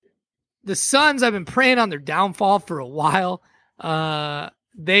the Suns, I've been praying on their downfall for a while.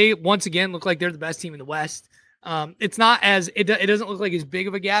 They once again look like they're the best team in the West. It's not as it doesn't look like as big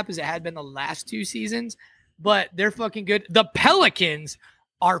of a gap as it had been the last 2 seasons, but they're fucking good. The Pelicans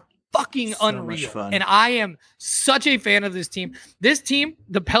are fucking unreal, and I am such a fan of this team. This team,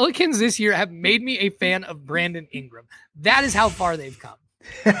 the Pelicans this year, have made me a fan of Brandon Ingram. That is how far they've come.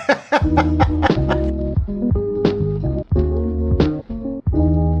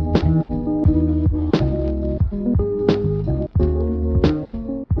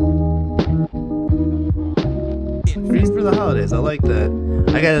 For the holidays, I like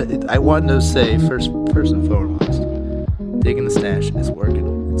that. I wanted to say first and foremost, digging the stash is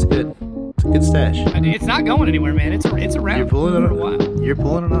working. It's good. It's a good stash. It's not going anywhere, man. It's around. You're pulling it off. You're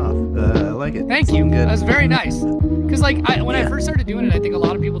pulling it off. I like it. Thank you. Good. That was very nice. Because when I first started doing it, I think a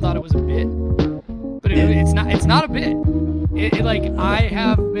lot of people thought it was a bit, but it's not. It's not a bit. I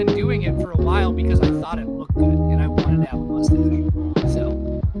have been doing it for a while because I thought it looked good and I wanted to have a mustache. So.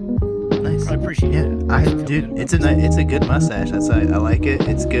 Nice. I appreciate it. Dude, it's a good mustache. I like it.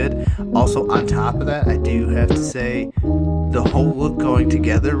 It's good. Also, on top of that, I do have to say, the whole look going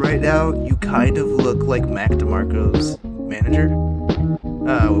together right now, you kind of look like Mac DeMarco's manager.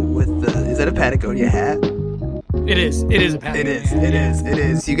 Is that a Patagonia hat? It is. It is a Patagonia hat. It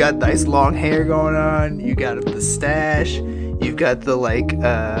is. You got nice long hair going on. You got the stash. You've got the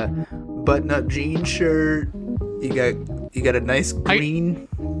button-up jean shirt. You got a nice green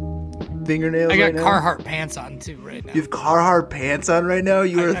fingernails. I got right now. Carhartt pants on too right now. You have Carhartt pants on right now?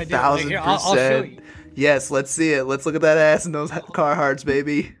 You are 1,000%. I'll show you. Yes, let's see it. Let's look at that ass and those Carhartts,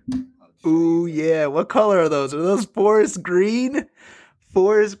 baby. Ooh, yeah. What color are those? Are those forest green?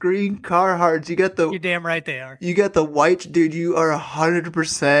 Forest green Carhartts. You're damn right they are. You got the white, dude. You are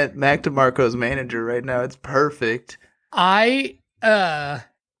 100% Mac DeMarco's manager right now. It's perfect. How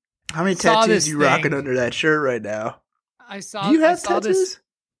many tattoos you rocking under that shirt right now? Do you have tattoos?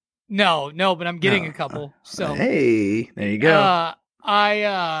 No, but I'm getting a couple. So hey, there you go.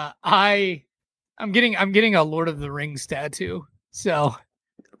 I'm getting a Lord of the Rings tattoo. So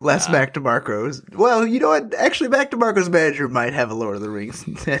less Mac DeMarco's. Well, you know what? Actually, Mac DeMarco's manager might have a Lord of the Rings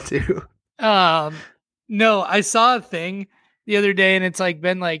tattoo. No, I saw a thing the other day, and it's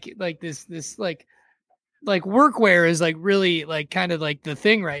been this workwear is really kind of the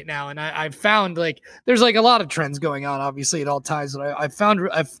thing right now, and I've found there's a lot of trends going on, obviously at all times, but I've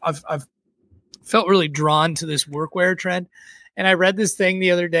felt really drawn to this workwear trend. And I read this thing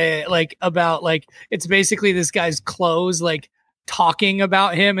the other day about it's basically this guy's clothes talking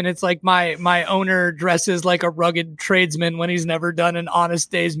about him, and it's my owner dresses like a rugged tradesman when he's never done an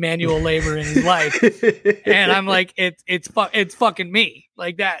honest day's manual labor in his life. And I'm it's fucking me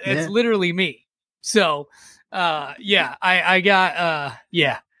that. It's literally me. So, I got,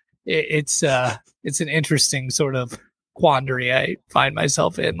 it's an interesting sort of quandary I find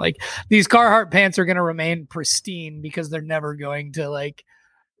myself in. These Carhartt pants are going to remain pristine because they're never going to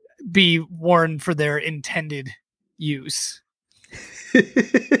be worn for their intended use.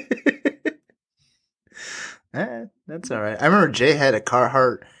 That's all right. I remember Jay had a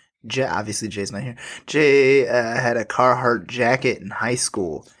Carhartt. Obviously, Jay's not here. Jay had a Carhartt jacket in high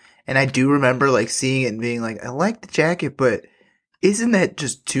school. And I do remember seeing it and being I like the jacket, but isn't that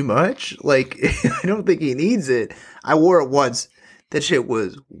just too much? I don't think he needs it. I wore it once. That shit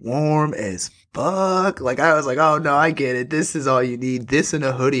was warm as fuck. I was oh no, I get it. This is all you need. This and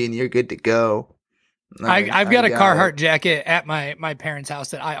a hoodie and you're good to go. I've got a Carhartt jacket at my parents'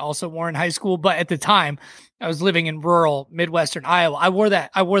 house that I also wore in high school. But at the time I was living in rural Midwestern Iowa. I wore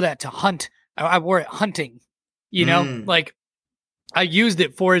that to hunt. I wore it hunting, I used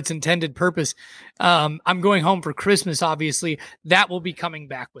it for its intended purpose. I'm going home for Christmas, obviously. That will be coming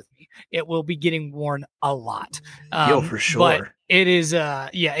back with me. It will be getting worn a lot. For sure. But it is,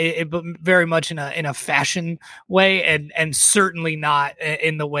 but very much in a fashion way, and certainly not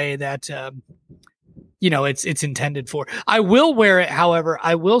in the way that, it's intended for. I will wear it, however.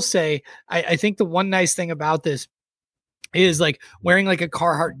 I will say, I think the one nice thing about this is wearing a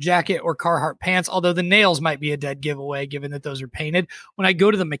Carhartt jacket or Carhartt pants, although the nails might be a dead giveaway given that those are painted. When I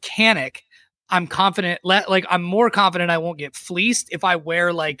go to the mechanic, I'm confident, I'm more confident I won't get fleeced if I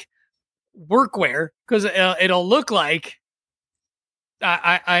wear workwear, because it'll look like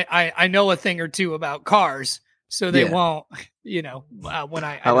I know a thing or two about cars, so they won't, when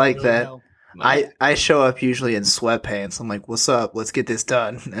I like really that. know. I show up usually in sweatpants. I'm what's up? Let's get this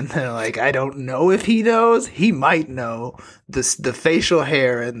done. And they're I don't know if he knows. He might know. The facial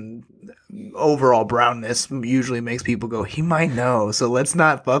hair and overall brownness usually makes people go, he might know, so let's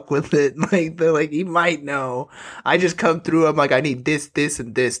not fuck with it. Like, they're like, he might know. I just come through, I'm like, I need this, this,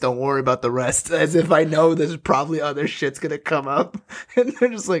 and this. Don't worry about the rest. As if I know there's probably other shit's gonna come up. And they're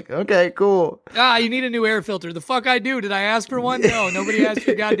just like, okay, cool. You need a new air filter. The fuck I do. Did I ask for one? No, nobody asked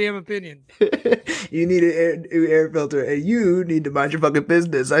your goddamn opinion. You need an new air filter, and you need to mind your fucking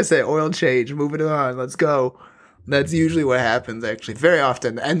business. I say oil change, moving on, let's go. That's usually what happens, actually, very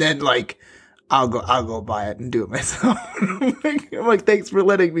often. And then, like, I'll go buy it and do it myself. I'm like, thanks for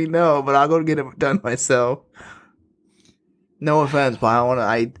letting me know, but I'll go get it done myself. No offense, but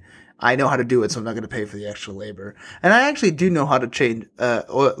I know how to do it, so I'm not going to pay for the extra labor. And I actually do know how to change,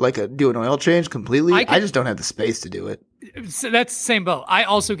 do an oil change completely. I just don't have the space to do it. So that's the same boat. I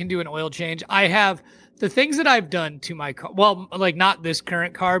also can do an oil change. I have the things that I've done to my car. Well, like not this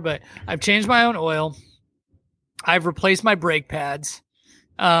current car, but I've changed my own oil. I've replaced my brake pads.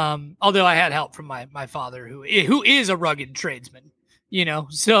 Although I had help from my father, who is a rugged tradesman,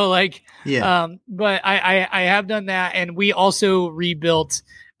 so like, yeah. But I have done that. And we also rebuilt,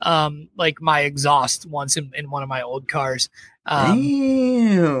 like my exhaust once in one of my old cars.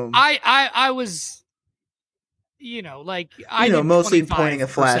 Damn. I was, mostly pointing a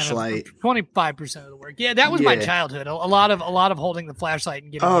flashlight. 25% of the work. Yeah. That was my childhood. A lot of holding the flashlight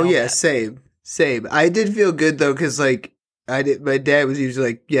and getting. Oh yeah. Same. I did feel good though. Cause like, my dad was usually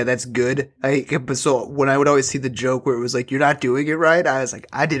like, yeah, that's good. So when I would always see the joke where it was like, you're not doing it right, I was like,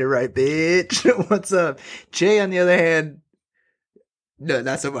 I did it right, bitch. What's up? Jay, on the other hand, no,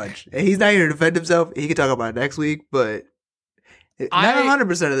 not so much. He's not here to defend himself. He can talk about it next week, but not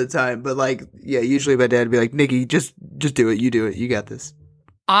 100% of the time. But like, yeah, usually my dad would be like, Nikki, just do it. You do it. You got this.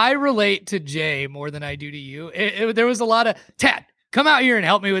 I relate to Jay more than I do to you. There was a lot of, Tad, come out here and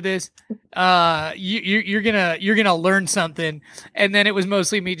help me with this. You're gonna learn something. And then it was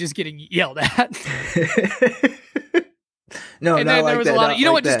mostly me just getting yelled at. No, and not then like there was that, a lot of, you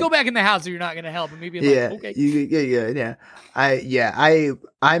know what, that. just go back in the house or you're not gonna help. And me being yeah, like, okay.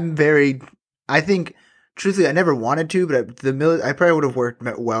 I think truthfully, I never wanted to, but I probably would have worked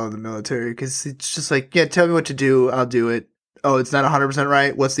well in the military because it's just like, yeah, tell me what to do, I'll do it. Oh, it's not 100%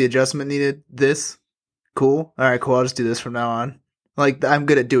 right. What's the adjustment needed? This? Cool. All right, cool. I'll just do this from now on. Like, I'm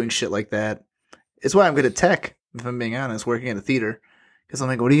good at doing shit like that. It's why I'm good at tech, if I'm being honest, working in a theater. Because I'm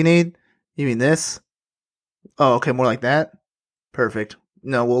like, what do you need? You mean this? Oh, okay, more like that? Perfect.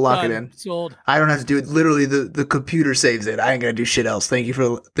 No, we'll lock it in. Sold. I don't have to do it. Literally, the computer saves it. I ain't gonna do shit else. Thank you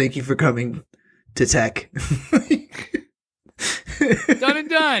for coming to tech. Done and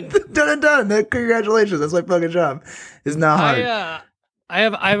done. Done and done. Congratulations. That's my fucking job. It's not hard. I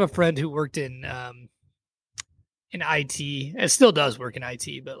have a friend who worked in IT. It still does work in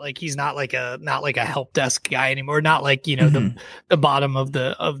IT, but like he's not like a help desk guy anymore. Not like, the bottom of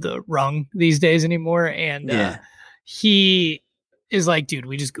the rung these days anymore. And he is like, dude,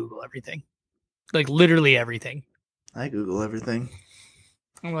 we just Google everything. Like literally everything. I Google everything.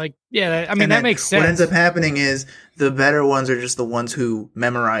 I'm like, yeah, I mean, that makes sense. What ends up happening is the better ones are just the ones who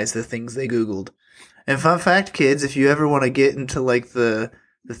memorize the things they Googled. And fun fact, kids, if you ever want to get into like the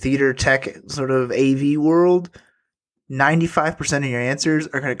theater tech sort of AV world, 95% of your answers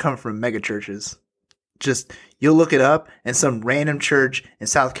are going to come from mega churches. Just, you'll look it up and some random church in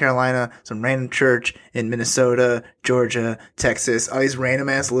South Carolina, some random church in Minnesota, Georgia, Texas, all these random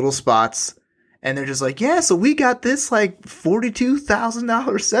ass little spots. And they're just like, yeah, so we got this like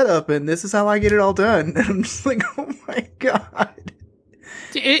 $42,000 setup and this is how I get it all done. And I'm just like, oh my God.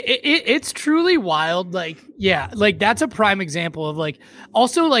 It's truly wild. Like, yeah, like that's a prime example of like,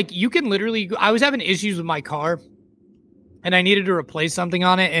 also like you can literally, I was having issues with my car and I needed to replace something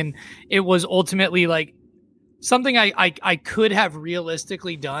on it. And it was ultimately like something I could have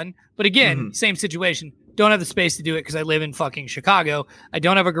realistically done. But again, same situation. Don't have the space to do it because I live in fucking Chicago. I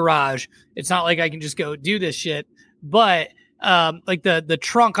don't have a garage. It's not like I can just go do this shit. But like the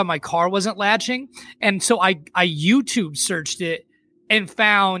trunk on my car wasn't latching. And so I YouTube searched it and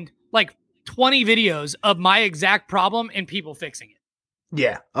found like 20 videos of my exact problem and people fixing it.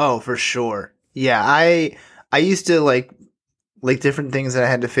 Yeah. Oh, for sure. Yeah. I used to like different things that I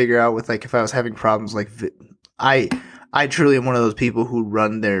had to figure out with like if I was having problems like I truly am one of those people who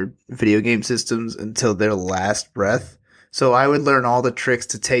run their video game systems until their last breath. So I would learn all the tricks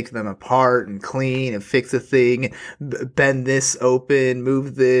to take them apart and clean and fix a thing, bend this open,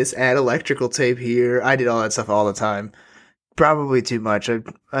 move this, add electrical tape here. I did all that stuff all the time. Probably too much.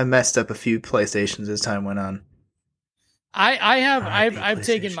 I messed up a few PlayStations as time went on. I've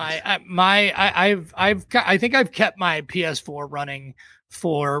taken I think I've kept my PS4 running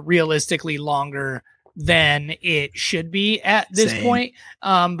for realistically longer than it should be at this Same. point.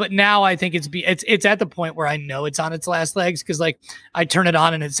 But now I think it's at the point where I know it's on its last legs, because like I turn it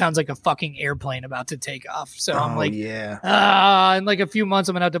on and it sounds like a fucking airplane about to take off. So I'm like, in like a few months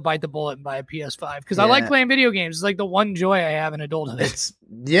I'm gonna have to bite the bullet and buy a PS5, because I like playing video games. It's like the one joy I have in adulthood.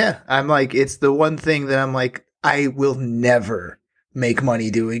 I'm like, it's the one thing that I'm like, I will never make money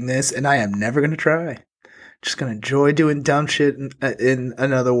doing this, and I am never gonna try. Just gonna enjoy doing dumb shit in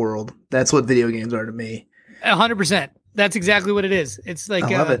another world. That's what video games are to me. 100%. That's exactly what it is. It's like,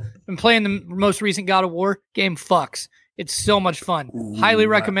 I love it. I'm playing the most recent God of War game. Fucks. It's so much fun. Ooh, highly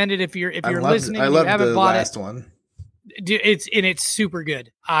recommend it if you're listening. And you haven't bought last one. It's super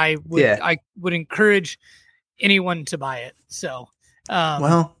good. I would encourage anyone to buy it. So,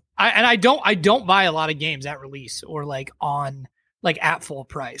 I don't buy a lot of games at release or like on like at full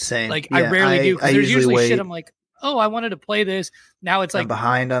price. Same. Like I rarely do, because there's usually shit I'm like, oh, I wanted to play this. Now it's like I'm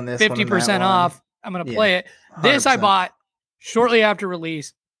behind on this 50% off. I'm gonna play it. 100%. This I bought shortly after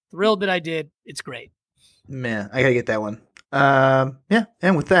release. Thrilled that I did. It's great. Man, I gotta get that one. And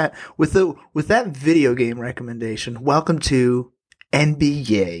with that video game recommendation, welcome to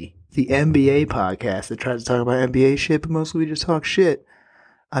NBA, the NBA podcast that tries to talk about NBA shit, but mostly we just talk shit.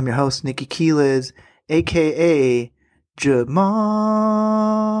 I'm your host, Nikki Keeles, aka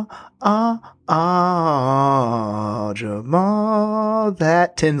Jamal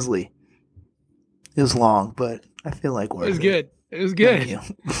that Tinsley. It was long, but I feel like it was good. It was good.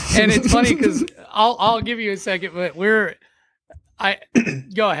 And it's funny because I'll give you a second, but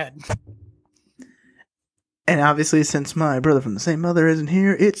go ahead. And obviously, since my brother from the same mother isn't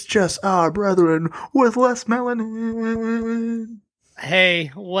here, it's just our brethren with less melanin.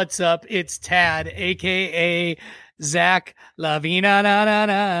 Hey, what's up? It's Tad, aka Zach Lavina na na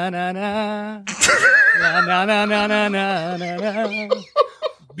na na na na na na na na na.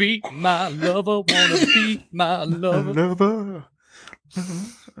 Be my lover, wanna be my lover.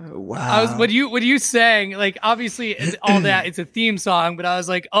 Wow. When you sang, like, obviously it's all that, it's a theme song, but I was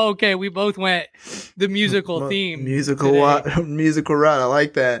like, oh, okay, we both went the musical theme. Musical route. I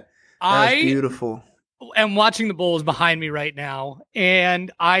like that. That's beautiful. I'm watching the Bulls behind me right now, and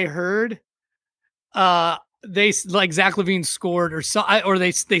I heard they like Zach LaVine scored or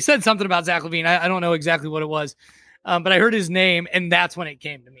they said something about Zach LaVine. I don't know exactly what it was, but I heard his name, and that's when it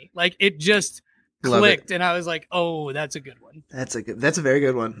came to me. Like it just clicked, and I was like, oh, that's a good one. That's a very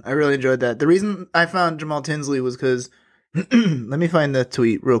good one. I really enjoyed that. The reason I found Jamal Tinsley was because let me find the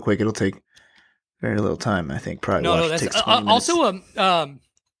tweet real quick. It'll take very little time. I think probably takes 20 minutes. Also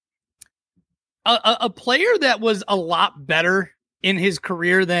a player that was a lot better in his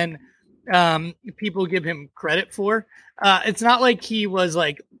career than people give him credit for. It's not like he was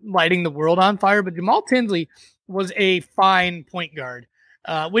like lighting the world on fire, but Jamal Tinsley was a fine point guard,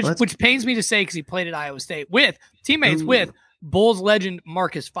 which pains me to say because he played at Iowa State with teammates with Bulls legend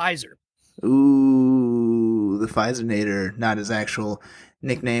Marcus Fizer. Ooh, the Fizernator, not his actual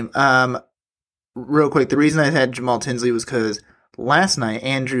nickname. Real quick, the reason I had Jamal Tinsley was because last night,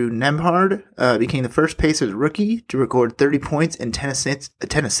 Andrew Nembhard became the first Pacers rookie to record 30 points and 10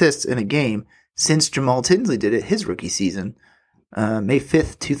 assists in a game since Jamal Tinsley did it his rookie season, May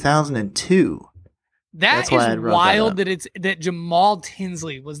 5th, 2002. That's is wild that Jamal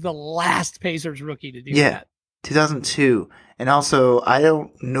Tinsley was the last Pacers rookie to do that. 2002. And also, I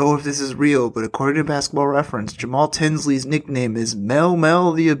don't know if this is real, but according to Basketball Reference, Jamal Tinsley's nickname is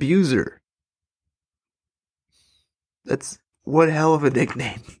Mel the Abuser. That's one hell of a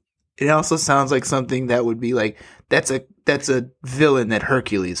nickname. It also sounds like something that would be like that's a villain that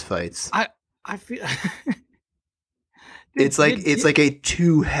Hercules fights. I feel it's like a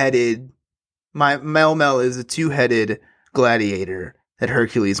two-headed. Mel is a two-headed gladiator that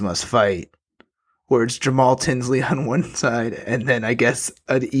Hercules must fight. Where it's Jamal Tinsley on one side, and then I guess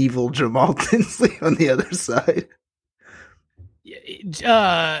an evil Jamal Tinsley on the other side.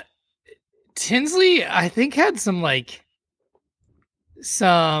 Tinsley, I think, had some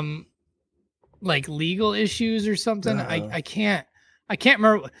legal issues or something. I can't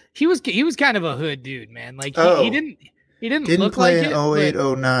remember. He was kind of a hood dude, man. Like he didn't look play like in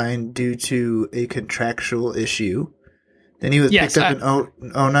 08-09 due to a contractual issue. Then he was picked up in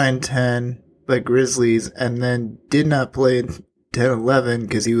 09-10 by Grizzlies, and then did not play in 10-11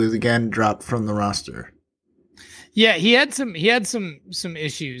 because he was again dropped from the roster. Yeah, he had some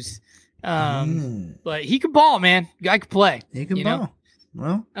issues. But he could ball, man. Guy could play. He can ball.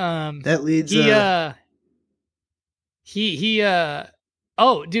 Well, that leads.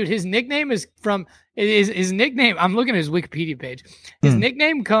 Oh, dude, his nickname is from his nickname. I'm looking at his Wikipedia page. His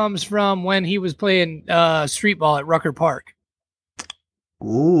nickname comes from when he was playing street ball at Rucker Park.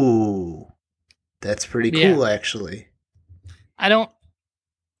 Ooh. That's pretty Yeah. cool, actually. I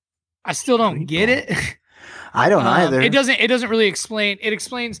still don't Street get ball. it. I don't either. It doesn't really explain. It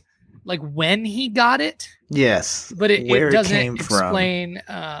explains like when he got it, Yes. but it Where doesn't it came explain.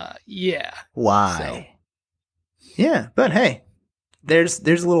 Yeah. Why? Yeah, but hey, there's a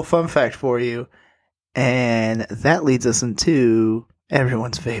little fun fact for you, and that leads us into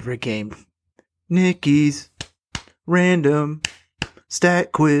everyone's favorite game, Nikki's Random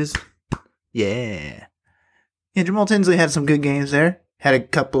Stat Quiz. Yeah. Yeah, Jamal Tinsley had some good games there. Had a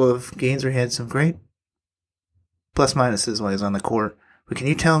couple of games where he had some great plus minuses while he was on the court. But can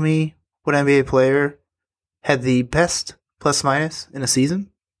you tell me what NBA player had the best plus minus in a season?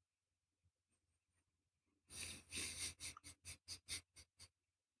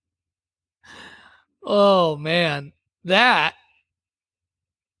 Oh man, that's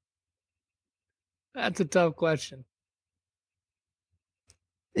a tough question.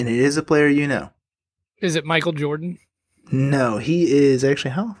 And it is a player you know. Is it Michael Jordan? No, he is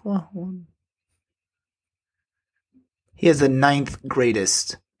actually how? Well, he has the 9th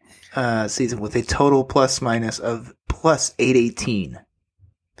greatest season with a total plus minus of plus 818. He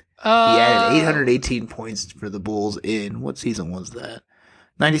added 818 points for the Bulls in what season was that?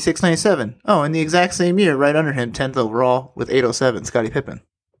 96-97. Oh, in the exact same year, right under him, 10th overall with 807, Scottie Pippen.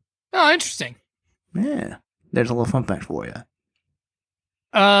 Oh, interesting. Yeah, there's a little fun fact for you.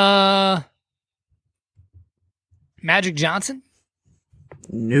 Magic Johnson?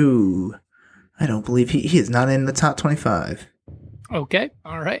 No, I don't believe he is not in the top 25. Okay,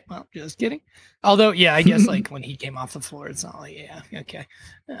 all right. Well, just kidding. Although, yeah, I guess like when he came off the floor, it's not like okay.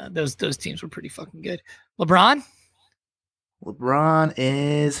 Those teams were pretty fucking good. LeBron? LeBron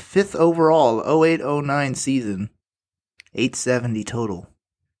is 5th overall, 08-09 season, 870 total.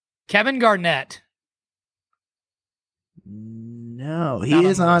 Kevin Garnett? No, he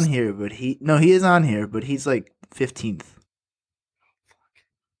is on here, but he is on here, but he's like 15th.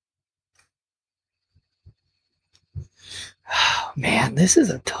 Oh, man, this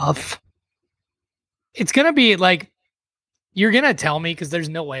is a tough. It's gonna be like you're gonna tell me because there's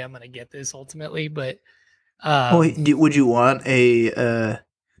no way I'm gonna get this ultimately, but. Would you want a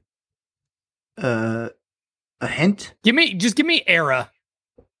hint? Give me era.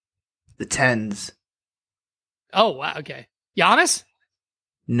 The 10s. Oh wow, okay. Giannis?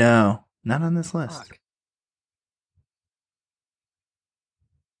 No, not on this list. Fuck.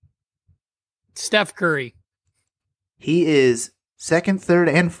 Steph Curry. He is 2nd, 3rd,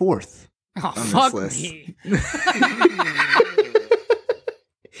 and 4th. Oh, fuck me.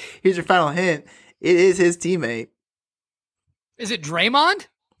 Here's your final hint. It is his teammate. Is it Draymond?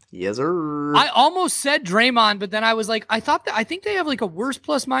 Yes, sir. I almost said Draymond, but then I was like, I think they have like a worse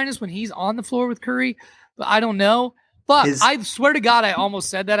plus minus when he's on the floor with Curry, but I don't know. Fuck, I swear to God, I almost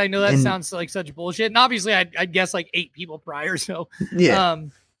said that. I know that sounds like such bullshit. And obviously I'd guess like 8 people prior. So, yeah.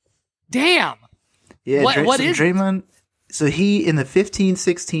 Damn. Yeah. What is Draymond? So he, in the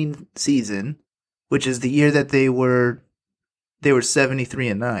 15-16 season, which is the year that they were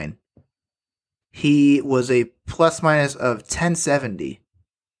 73-9. He was a plus minus of 1070.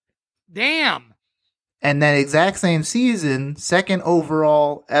 Damn. And that exact same season, 2nd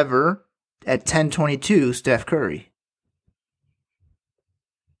overall ever at 1022, Steph Curry.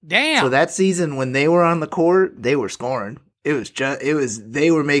 Damn. So that season when they were on the court, they were scoring.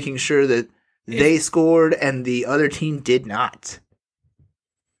 They were making sure that they scored and the other team did not.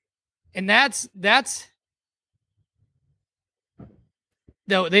 And that's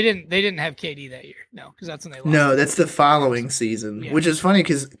no, they didn't have KD that year. No, because that's when they lost. No, that's the following season, which is funny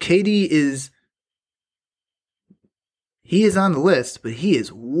because KD is on the list, but he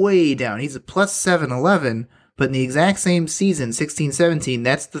is way down. He's a plus 711, but in the exact same season, 16-17,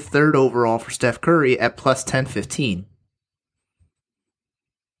 that's the 3rd overall for Steph Curry at plus 1015.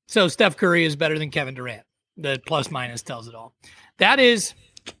 So Steph Curry is better than Kevin Durant. The plus minus tells it all. That is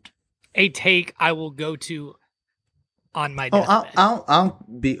a take I will go to on my deathbed. I'll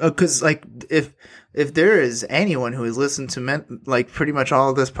be because like if there is anyone who has listened to like pretty much all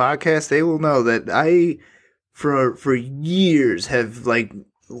of this podcast, they will know that I for years have like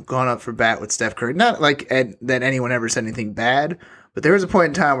gone up for bat with Steph Curry. Not like that anyone ever said anything bad, but there was a point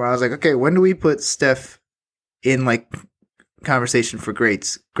in time where I was like, okay, when do we put Steph in like conversation for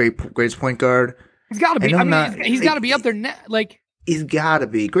greatest point guard? He's got to be. He's got to be up there. Like he's got to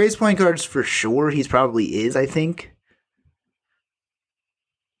be greatest point guards for sure. He's probably is. I think.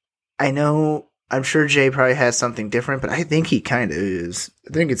 I know. I'm sure Jay probably has something different, but I think he kind of is.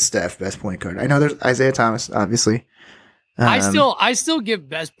 I think it's Steph best point guard. I know there's Isaiah Thomas, obviously. I still give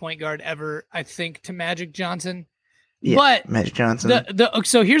best point guard ever, I think, to Magic Johnson. Yeah, but Magic Johnson.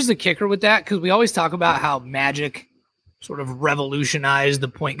 So here's the kicker with that, because we always talk about how Magic sort of revolutionized the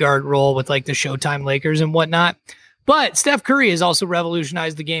point guard role with like the Showtime Lakers and whatnot. But Steph Curry has also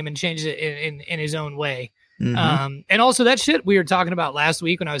revolutionized the game and changed it in his own way. Mm-hmm. And also that shit we were talking about last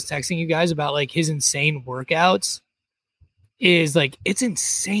week when I was texting you guys about like his insane workouts is like, it's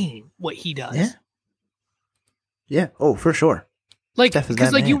insane what he does. Yeah. Yeah. Oh, for sure. Like,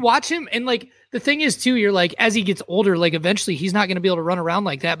 because like you watch him and like the thing is too, you're like, as he gets older, like eventually he's not going to be able to run around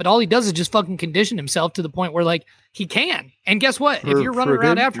like that. But all he does is just fucking condition himself to the point where like he can. And guess what? If you're running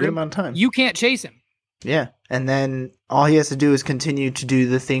around after him, you can't chase him. Yeah. And then all he has to do is continue to do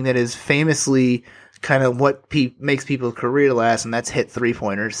the thing that is famously kind of what makes people's career last, and that's hit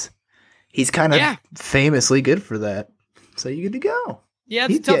 3-pointers. He's kind of famously good for that. So you're good to go. Yeah,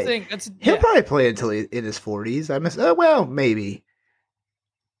 it's a tough thing. He'll probably play until he's in his 40s. Well, maybe.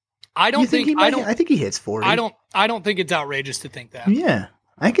 I think he hits 40. I don't think it's outrageous to think that. Yeah.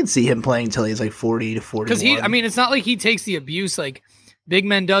 I can see him playing until he's like 40 to 41. Because it's not like he takes the abuse like big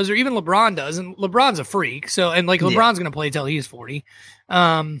men does, or even LeBron does. And LeBron's a freak. So, and like LeBron's going to play till he's 40.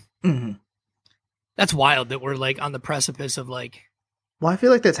 Mm-hmm. That's wild that we're like on the precipice of like. Well, I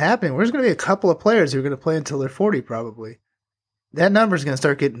feel like that's happening. There's going to be a couple of players who are going to play until they're 40 probably. That number's going to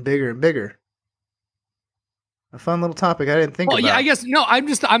start getting bigger and bigger. A fun little topic I didn't think about. Yeah, I guess, no,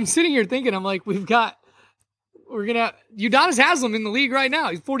 I'm sitting here thinking, I'm like, Udonis Haslem in the league right now.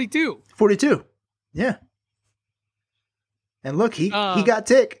 He's 42. 42. Yeah. And look, he got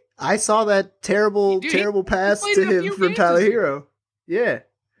tick. I saw that terrible pass to him from Tyler Hero. Yeah.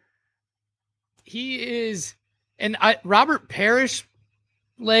 He is, and Robert Parrish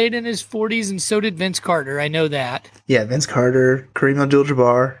played in his 40s, and so did Vince Carter. I know that. Yeah, Vince Carter, Kareem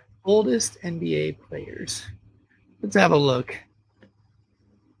Abdul-Jabbar. Oldest NBA players. Let's have a look.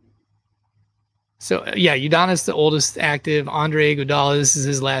 So, Udonis, the oldest active. Andre Iguodala, this is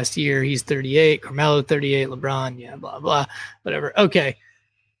his last year. He's 38. Carmelo, 38. LeBron, blah, blah, whatever. Okay.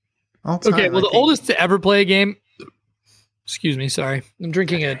 Okay, well, the oldest to ever play a game. Excuse me, sorry. I'm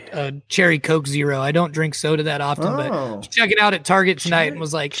drinking a Cherry Coke Zero. I don't drink soda that often, but I was checking out at Target tonight and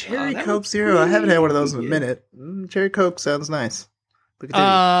was like, Cherry Coke Zero? I haven't had one of those in a minute. Cherry Coke sounds nice. Look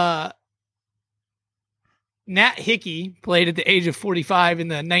at Nat Hickey played at the age of 45 in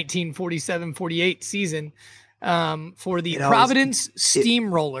the 1947-48 season for the Providence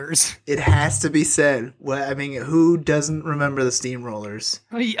Steamrollers. It has to be said. Well, I mean, who doesn't remember the Steamrollers?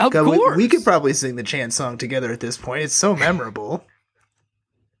 Of course. We could probably sing the chant song together at this point. It's so memorable.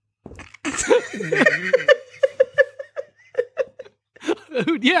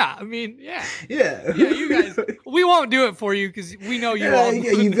 Yeah, I mean, yeah. Yeah. Yeah, you guys, we won't do it for you because we know you all.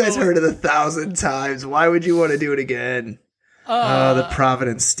 Yeah, you guys heard it 1,000 times. Why would you want to do it again? The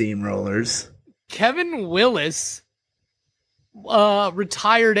Providence Steamrollers. Kevin Willis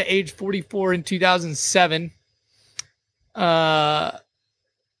retired at age 44 in 2007.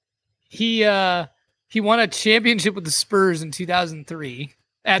 He won a championship with the Spurs in 2003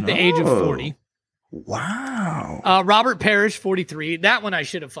 at the age of 40. Wow. Robert Parrish, 43. That one I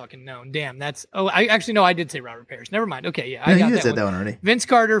should have fucking known. Damn, that's... Oh, I did say Robert Parrish. Never mind. Okay, yeah, I got that one already. Vince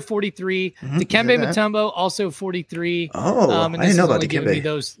Carter, 43. Mm-hmm. Dikembe Mutombo, also 43. Oh, and I didn't know about Dikembe. Me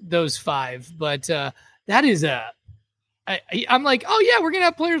those five. But that is I'm like, oh yeah, we're going to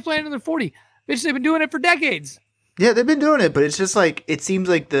have players playing in their 40. Bitch, they've been doing it for decades. Yeah, they've been doing it, but it's just like, it seems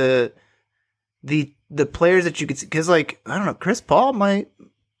like the players that you could see, because like, I don't know, Chris Paul might...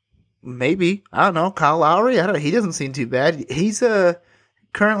 Maybe. I don't know. Kyle Lowry, I don't know. He doesn't seem too bad. He's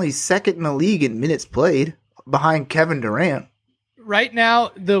currently second in the league in minutes played behind Kevin Durant. Right now,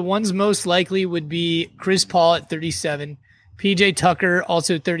 the ones most likely would be Chris Paul at 37, PJ Tucker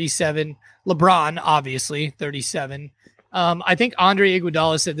also 37, LeBron obviously 37. I think Andre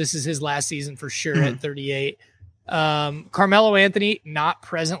Iguodala said this is his last season for sure at 38. Carmelo Anthony not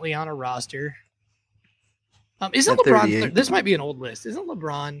presently on a roster. Isn't LeBron? This might be an old list. Isn't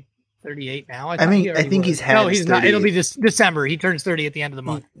LeBron 38 now? I think he's had. No, he's not. It'll be this December. He turns 30 at the end of the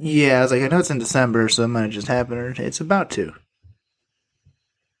month. Yeah, I was like, I know it's in December, so it might have just happened, or it's about to.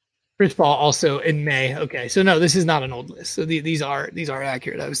 Chris Paul also in May. Okay, so no, this is not an old list. So these are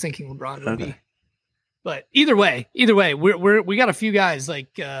accurate. I was thinking LeBron would be, but either way, we got a few guys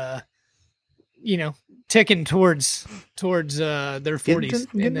like ticking towards their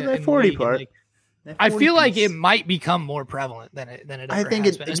 40s in the 40 part. Like, I feel like it might become more prevalent than it ever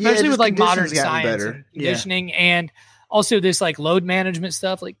has been, especially with like modern science and conditioning and also this like load management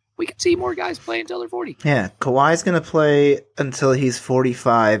stuff. Like we could see more guys play until they're 40. Yeah, Kawhi's going to play until he's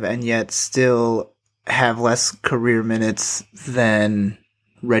 45 and yet still have less career minutes than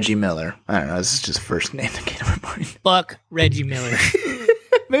Reggie Miller. I don't know. This is just the first name that came to my mind. Fuck Reggie Miller.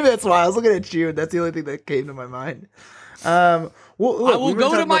 Maybe that's why I was looking at you, and that's the only thing that came to my mind. Look, I will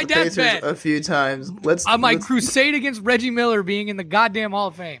go to my deathbed a few times. On my crusade against Reggie Miller being in the goddamn Hall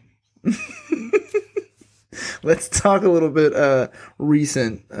of Fame. Let's talk a little bit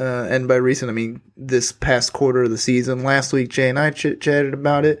recent, and by recent I mean this past quarter of the season. Last week, Jay and I chit-chatted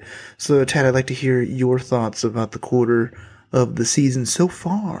about it. So, Ted, I'd like to hear your thoughts about the quarter of the season so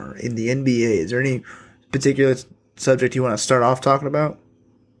far in the NBA. Is there any particular subject you want to start off talking about?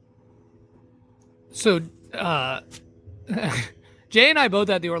 So, Jay and I both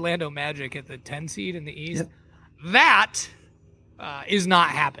had the Orlando Magic at the 10 seed in the East. Yep. That is not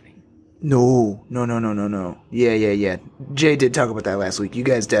happening. No. Yeah. Jay did talk about that last week. You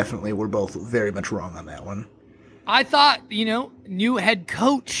guys definitely were both very much wrong on that one. I thought, new head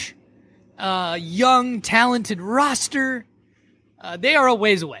coach, young, talented roster. They are a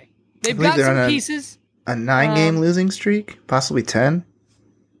ways away. They've got some pieces. A 9-game losing streak, possibly 10.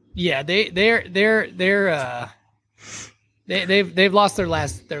 Yeah, they've lost their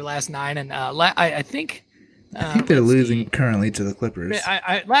last 9, and I think they're losing currently to the Clippers.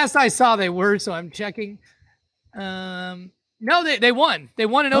 Last I saw they were, so I'm checking. No, they won. They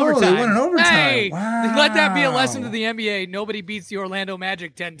won in overtime. They won in overtime. Hey, wow. Let that be a lesson to the NBA. Nobody beats the Orlando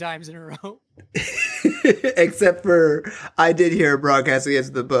Magic 10 times in a row. Except for, I did hear a broadcast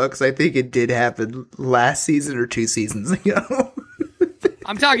against the Bucks. I think it did happen last season or 2 seasons ago.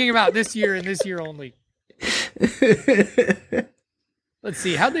 I'm talking about this year and this year only. Let's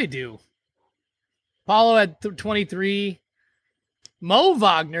see. How'd they do? Paulo had 23. Mo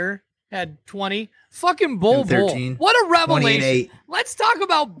Wagner had 20. Fucking Bol Bol. What a revelation. Let's talk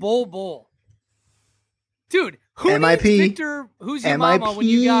about Bol Bol. Dude, who needs Victor who's your mama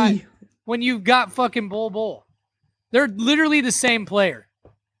when you've got fucking Bol Bol? They're literally the same player.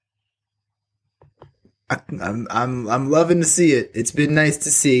 I'm loving to see it. It's been nice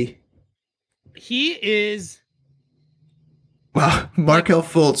to see. He is. Wow, Markelle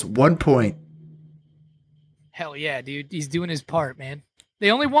Fultz, 1 point. Hell yeah, dude. He's doing his part, man.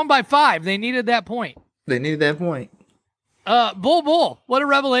 They only won by 5. They needed that point. Bol Bol, what a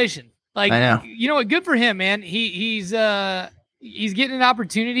revelation. Like, I know. You know what? Good for him, man. He's getting an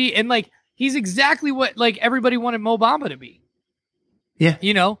opportunity, and like he's exactly what like everybody wanted Mo Bamba to be. Yeah.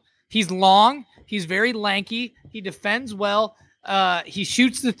 He's long, he's very lanky, he defends well, he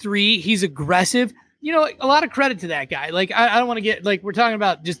shoots the 3, he's aggressive. A lot of credit to that guy. Like I don't want to get like we're talking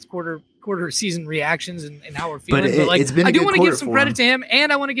about just quarter season reactions and how we're feeling, but like I do want to give some credit to him,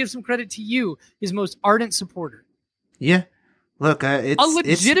 and I want to give some credit to you, his most ardent supporter. Yeah. Look, it's a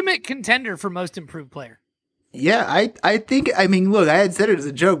legitimate contender for most improved player. Yeah, I think, I mean, look, I had said it as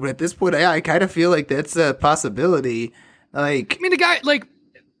a joke, but at this point, I kind of feel like that's a possibility. Like, I mean, the guy, like,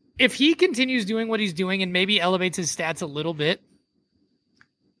 if he continues doing what he's doing and maybe elevates his stats a little bit,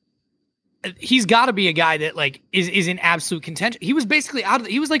 he's got to be a guy that, like, is in absolute contention. He was basically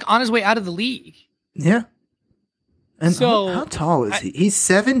he was, like, on his way out of the league. Yeah. And so, how tall is he? He's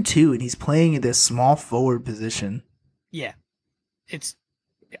 7'2", and he's playing in this small forward position. Yeah. It's...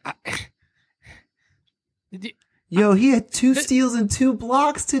 Yo, he had 2 steals and 2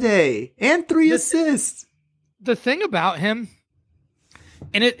 blocks today, and 3 assists. The thing about him,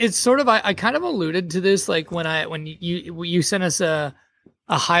 and it's sort of, I kind of alluded to this, like when you sent us a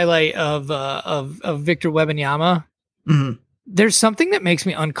highlight of Victor Wembanyama. Mm-hmm. There's something that makes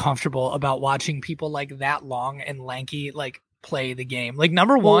me uncomfortable about watching people like that long and lanky, like, play the game. Like,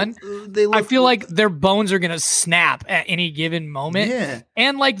 number one, I feel like their bones are gonna snap at any given moment. Yeah.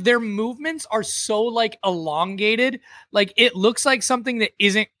 And like their movements are so like elongated, like it looks like something that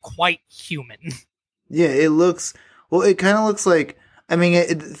isn't quite human. Yeah, it kind of looks like, I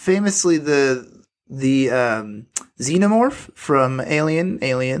mean, famously the xenomorph from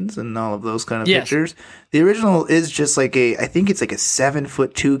Aliens and all of those kind of pictures. The original is just like I think it's like a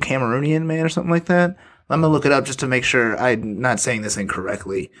 7'2" Cameroonian man or something like that. I'm going to look it up just to make sure I'm not saying this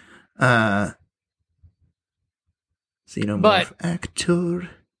incorrectly. Xenomorph actor.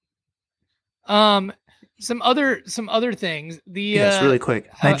 Some other things. Yes, really quick.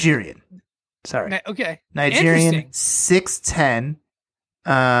 Nigerian. Sorry. Okay. Nigerian, 6'10".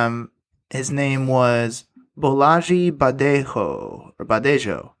 His name was Bolaji Badejo.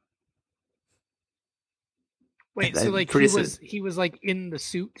 Wait, so like he was like in the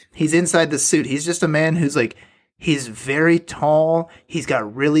suit? He's inside the suit. He's just a man who's like, he's very tall. He's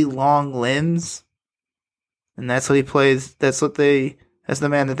got really long limbs. And that's what he plays. That's the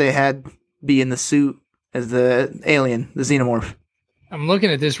man that they had be in the suit as the alien, the xenomorph. I'm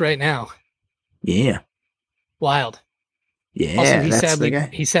looking at this right now. Yeah. Wild. Yeah, Also, that's the guy.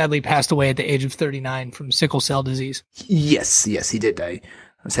 he sadly passed away at the age of 39 from sickle cell disease. Yes, he did die.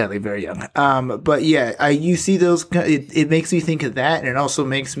 Sadly, very young. But yeah, you see those. It makes me think of that, and it also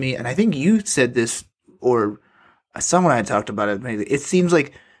makes me. And I think you said this, or someone I talked about it. Maybe it seems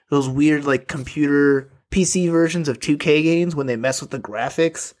like those weird like computer PC versions of 2K games when they mess with the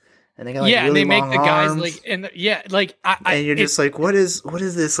graphics, and they got like really and they make long the arms, guys like and you're just like, what is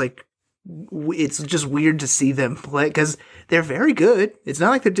this like? It's just weird to see them play because they're very good. It's not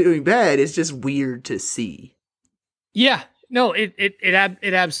like they're doing bad. It's just weird to see. Yeah, no,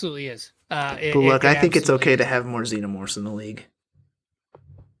 it absolutely is. But look, I think it's okay to have more Xenomorphs in the league.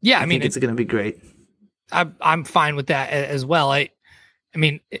 Yeah, I mean, it's going to be great. I'm fine with that as well. I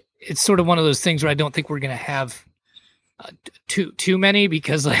mean, it's sort of one of those things where I don't think we're going to have too many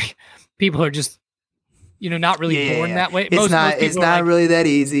because like people are just not really born that way. It's not really that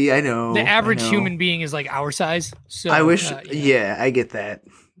easy. I know. The average human being is like our size. So I wish. I get that.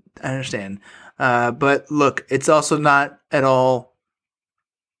 I understand. But look, it's also not at all,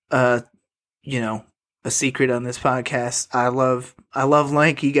 a secret on this podcast. I love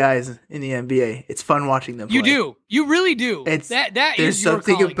lanky guys in the NBA. It's fun watching them play. You do. You really do. There is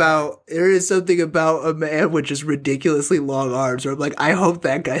something about a man with just ridiculously long arms where I'm like, I hope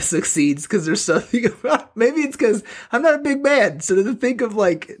that guy succeeds because there's something about, maybe it's because I'm not a big man. So to think of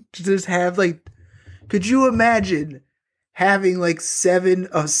like, to just have like, could you imagine having like a 7'5"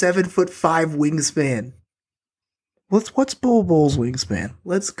 wingspan? What's Bol Bol's wingspan?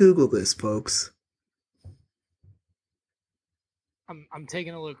 Let's Google this, folks. I'm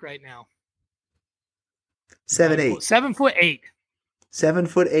taking a look right now. 7'8". 7'8".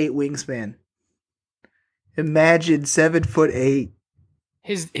 7'8" wingspan. Imagine 7'8".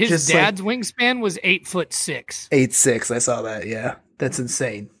 His dad's wingspan was 8'6". 8'6". I saw that. Yeah, that's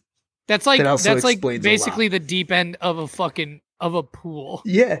insane. That's like basically the deep end of a pool.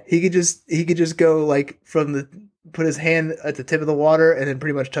 Yeah, he could just go like put his hand at the tip of the water and then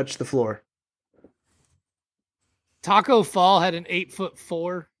pretty much touch the floor. Taco Fall had an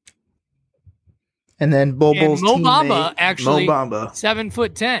 8'4", and then Bol Bol's Mo teammate, Bamba actually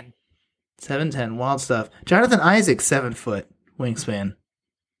 7'10". 7'10", wild stuff. Jonathan Isaac 7 foot wingspan.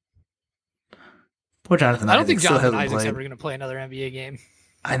 Poor Jonathan Isaac. I don't think Jonathan Isaac's ever going to play another NBA game.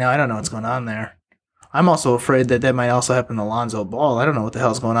 I know. I don't know what's going on there. I'm also afraid that might also happen to Lonzo Ball. I don't know what the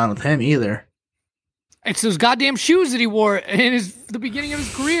hell's going on with him either. It's those goddamn shoes that he wore in the beginning of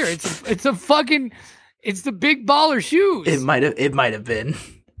his career. It's the big baller shoes. It might have been.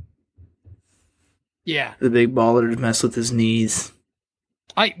 Yeah. The big baller messed with his knees.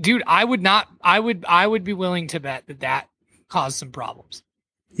 I would be willing to bet that caused some problems.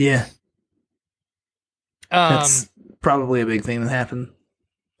 Yeah. That's probably a big thing that happened.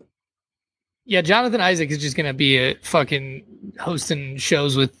 Yeah, Jonathan Isaac is just going to be a fucking hosting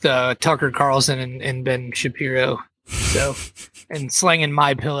shows with Tucker Carlson and Ben Shapiro. So, and slanging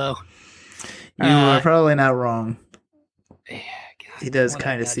My Pillow. You are probably not wrong. Yeah, he does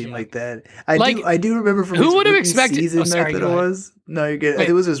kind of seem like that. I do remember from who would have his expected season that it was. No, you're good. I think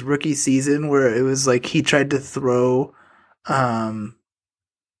it was his rookie season where it was like he tried to throw, like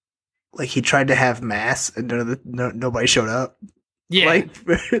he tried to have mass and nobody showed up. Yeah,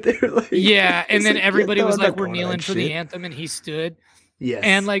 they were like, yeah, and then everybody was like, "We're kneeling for the anthem," and he stood. Yes,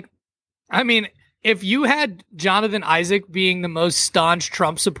 and like, I mean, if you had Jonathan Isaac being the most staunch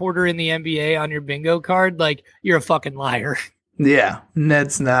Trump supporter in the NBA on your bingo card, like, you're a fucking liar. Yeah,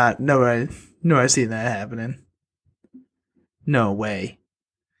 that's not nobody seen that happening. No way.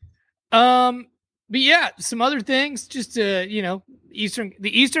 But yeah, some other things. Just the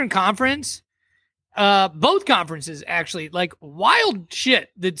Eastern Conference. Both conferences actually, like, wild shit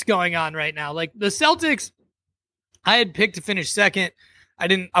that's going on right now. Like the Celtics, I had picked to finish second.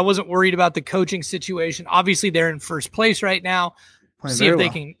 I wasn't worried about the coaching situation. Obviously, they're in first place right now. See if they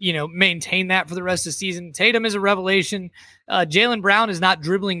can, maintain that for the rest of the season. Tatum is a revelation. Jaylen Brown is not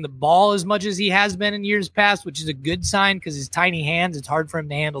dribbling the ball as much as he has been in years past, which is a good sign because his tiny hands, it's hard for him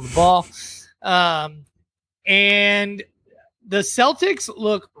to handle the ball. And the Celtics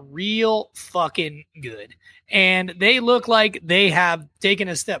look real fucking good. And they look like they have taken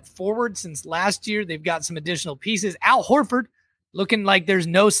a step forward since last year. They've got some additional pieces. Al Horford looking like there's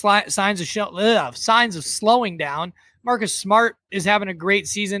no signs of slowing down. Marcus Smart is having a great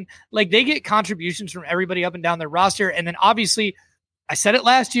season. Like, they get contributions from everybody up and down their roster. And then obviously, I said it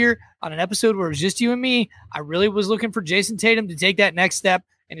last year on an episode where it was just you and me. I really was looking for Jason Tatum to take that next step.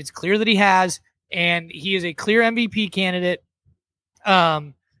 And it's clear that he has. And he is a clear MVP candidate.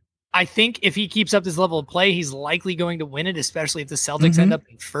 I think if he keeps up this level of play, he's likely going to win it, especially if the Celtics Mm-hmm. end up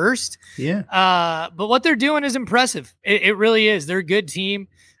in first. Yeah. But what they're doing is impressive. It really is. They're a good team.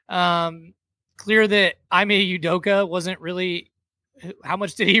 Clear that Ime Udoka wasn't really. How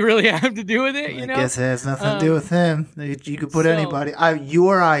much did he really have to do with it? I guess it has nothing to do with him. You could put so- anybody. You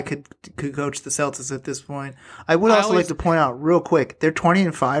or I could coach the Celtics at this point. I would also like to point out real quick, they're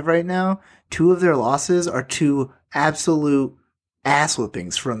 20-5 right now. 2 of their losses are 2 absolute ass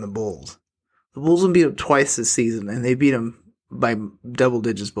whippings from the Bulls. The Bulls will beat them twice this season, and they beat them by double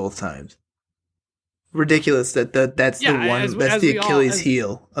digits both times. Ridiculous that's the Achilles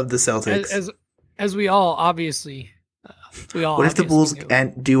heel of the Celtics. As we all obviously. What if the Bulls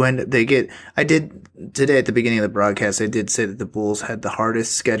do end up, I did today at the beginning of the broadcast, I did say that the Bulls had the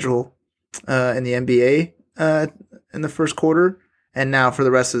hardest schedule in the NBA in the first quarter, and now for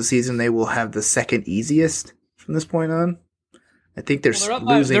the rest of the season they will have the second easiest from this point on. I think they're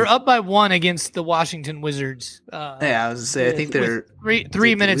losing. They're up by 1 against the Washington Wizards. I was going to say, I think they're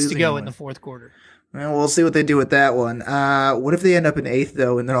 3 minutes to go in the fourth quarter. Well, we'll see what they do with that one. What if they end up in 8th,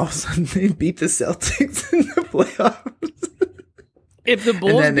 though, and then all of a sudden they beat the Celtics in the playoffs? If the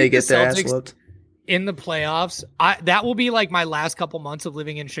Bulls and then they beat get the their ass Celtics whooped in the playoffs, that will be like my last couple months of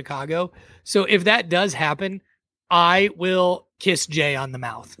living in Chicago. So if that does happen, I will kiss Jay on the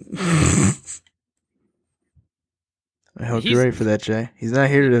mouth. I hope you're ready for that, Jay. He's not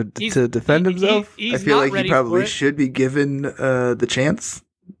here to defend himself. I feel like he probably should be given the chance.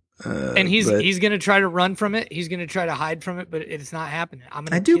 And he's going to try to run from it. He's going to try to hide from it, but it's not happening.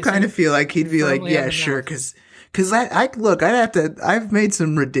 I do kind of feel like he'd be like, yeah, sure. Cause I've made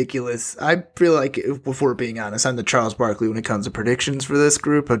some ridiculous, I feel like if we're being honest, I'm the Charles Barkley when it comes to predictions for this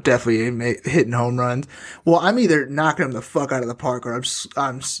group. I've definitely hitting home runs. Well, I'm either knocking them the fuck out of the park or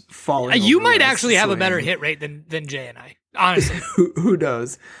I'm falling. You might actually have a better hit rate than Jay and I, honestly. Who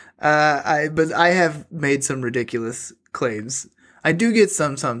knows? But I have made some ridiculous claims. I do get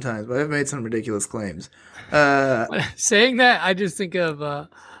some sometimes, but I've made some ridiculous claims. Saying that, I just think of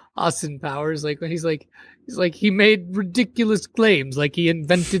Austin Powers, like when he's like he made ridiculous claims, like he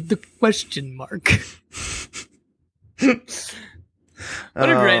invented the question mark. Those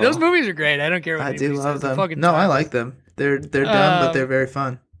movies are great. I don't care what I do love says. them. No, I like them. They're dumb, but they're very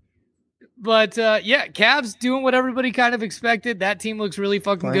fun. But yeah, Cavs doing what everybody kind of expected. That team looks really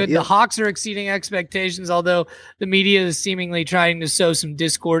fucking good. Yep. The Hawks are exceeding expectations, although the media is seemingly trying to sow some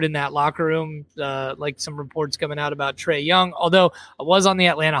discord in that locker room, like some reports coming out about Trae Young. Although I was on the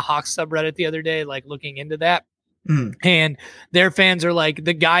Atlanta Hawks subreddit the other day, like looking into that. And their fans are like,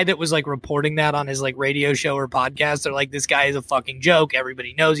 the guy that was like reporting that on his like radio show or podcast, they're like, this guy is a fucking joke.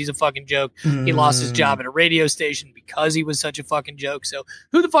 Everybody knows he's a fucking joke. He lost his job at a radio station because he was such a fucking joke. So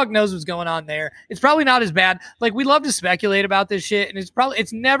who the fuck knows what's going on there? It's probably not as bad. Like, we love to speculate about this shit, and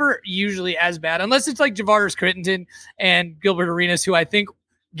it's never usually as bad unless it's like Javaris Crittenton and Gilbert Arenas, who I think,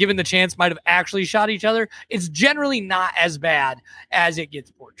 given the chance, might have actually shot each other. It's generally not as bad as it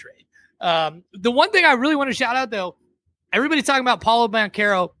gets portrayed. The one thing I really want to shout out, though, everybody's talking about Paolo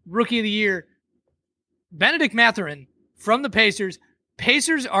Banchero, Rookie of the Year. Benedict Mathurin from the Pacers.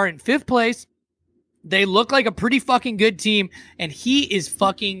 Pacers are in 5th place. They look like a pretty fucking good team, and he is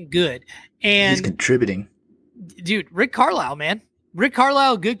fucking good. And he's contributing. Dude, Rick Carlisle, man. Rick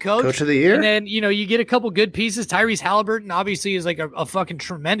Carlisle, good coach. Coach of the year. And then, you get a couple good pieces. Tyrese Halliburton obviously is like a fucking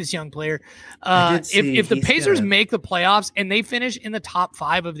tremendous young player. If the Pacers make the playoffs and they finish in the top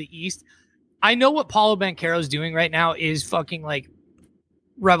 5 of the East, I know what Paolo Banchero is doing right now is fucking like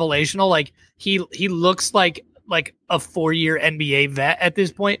revelational. Like he looks like a 4-year NBA vet at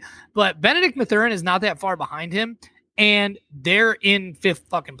this point, but Benedict Mathurin is not that far behind him, and they're in 5th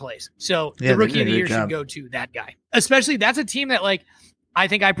fucking place. So the Rookie of the Year should go to that guy. Especially, that's a team that, like, I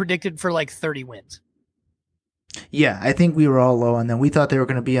think I predicted for like 30 wins. Yeah, I think we were all low on them. We thought they were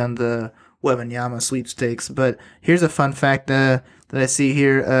going to be on the Wembanyama sweepstakes, but here's a fun fact that I see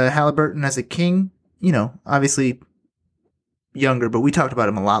here. Halliburton as a king, obviously younger, but we talked about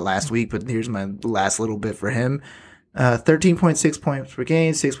him a lot last week, but here's my last little bit for him. 13.6 points per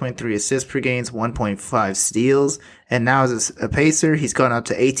game, 6.3 assists per game, 1.5 steals, and now as a Pacer, he's gone up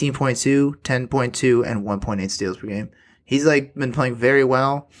to 18.2, 10.2, and 1.8 steals per game. He's like been playing very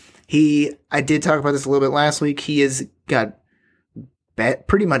well. I did talk about this a little bit last week. He has got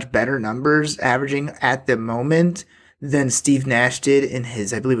pretty much better numbers averaging at the moment than Steve Nash did in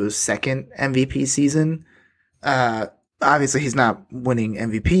his, I believe it was, second MVP season. Obviously he's not winning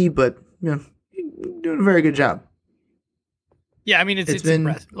MVP, but doing a very good job. Yeah, I mean it's been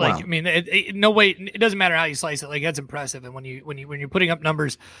impressive. Like, wow. I mean, no way. It doesn't matter how you slice it. Like, that's impressive. And when you're putting up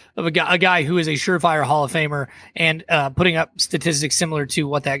numbers of a guy who is a surefire Hall of Famer and putting up statistics similar to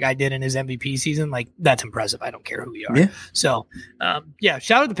what that guy did in his MVP season, like, that's impressive. I don't care who you are. Yeah. So, yeah,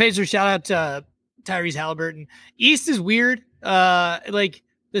 shout out the Pacers. Shout out to Tyrese Halliburton. East is weird. Like,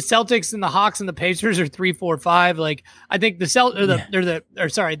 the Celtics and the Hawks and the Pacers are 3, 4, 5. Like, I think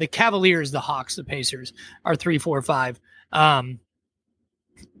the Cavaliers, the Hawks, the Pacers are 3, 4, 5. The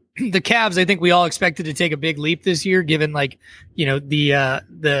Cavs, I think we all expected to take a big leap this year, given like,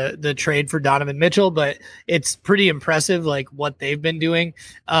 the trade for Donovan Mitchell, but it's pretty impressive, like what they've been doing.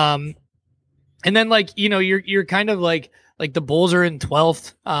 And then like, you're kind of like the Bulls are in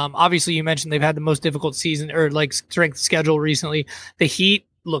 12th. Obviously you mentioned they've had the most difficult season or like strength schedule recently. The Heat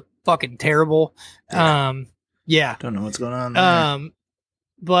look fucking terrible. Yeah. Don't know what's going on there.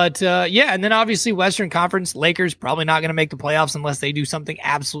 But and then obviously Western Conference, Lakers probably not going to make the playoffs unless they do something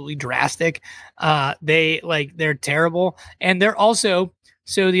absolutely drastic. They're terrible, and they're also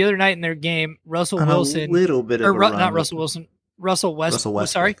the other night in their game, Russell Wilson, a little bit of a run. Not Russell Wilson, Russell Westbrook.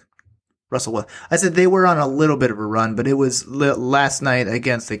 Sorry, Russell Westbrook. I said they were on a little bit of a run, but it was last night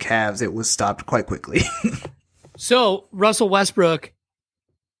against the Cavs. It was stopped quite quickly. So Russell Westbrook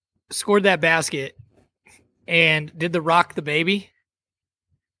scored that basket and did the rock the baby.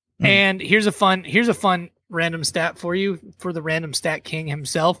 And here's a fun random stat for you, for the random stat king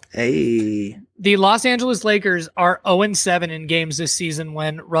himself. Hey. The Los Angeles Lakers are 0-7 in games this season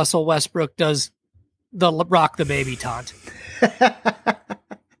when Russell Westbrook does the rock the baby taunt.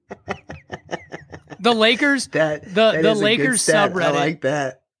 The Lakers, the Lakers subreddit, I like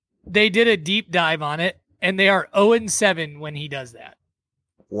that. They did a deep dive on it, and they are 0-7 when he does that.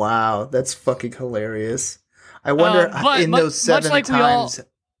 Wow, that's fucking hilarious. I wonder those 7 times.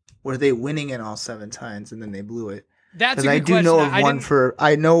 Were they winning it all 7 times and then they blew it? That's a good I do question. know of one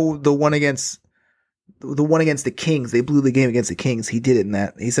I know the one against the Kings. They blew the game against the Kings. He did it in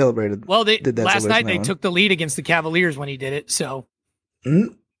that. He celebrated. Well, last night they took the lead against the Cavaliers when he did it. So,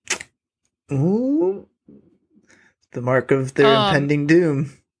 ooh, the mark of their impending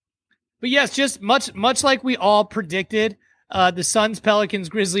doom. But yes, just much like we all predicted, the Suns, Pelicans,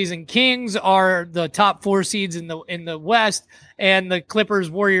 Grizzlies, and Kings are the top 4 seeds in the West, and the Clippers,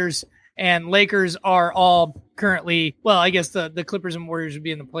 Warriors, and Lakers are all currently. Well, I guess the Clippers and Warriors would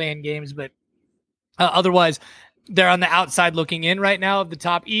be in the play-in games, but otherwise, they're on the outside looking in right now of the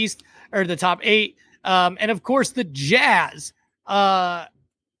top East or the top 8, and of course the Jazz. I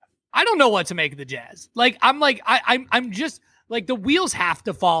don't know what to make of the Jazz. Like I'm just. Like, the wheels have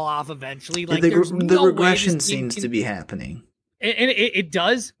to fall off eventually. Like, the regression seems to be happening. And it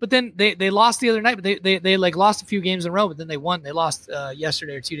does. But then they lost the other night. But they like lost a few games in a row. But then they won. They lost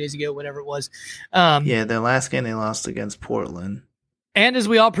yesterday or 2 days ago, whatever it was. Their last game they lost against Portland. And as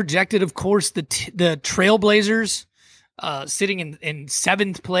we all projected, of course, the Trailblazers sitting in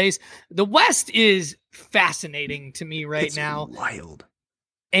 7th place. The West is fascinating to me now. Wild.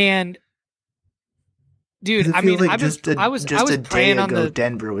 And dude, I mean, like I was praying on the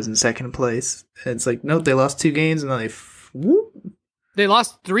Denver was in 2nd place, and it's like, nope, they lost 2 games, and then they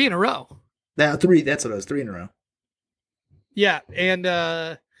lost 3 in a row. Now 3, that's what it was, 3 in a row. Yeah,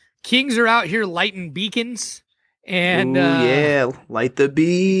 and Kings are out here lighting beacons, and light the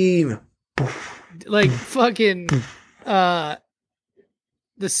beam, like fucking. The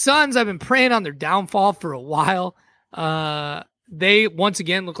Suns, I've been praying on their downfall for a while. They once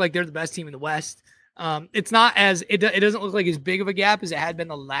again look like they're the best team in the West. It's not it doesn't look like as big of a gap as it had been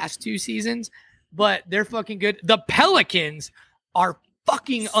the last 2 seasons, but they're fucking good. The Pelicans are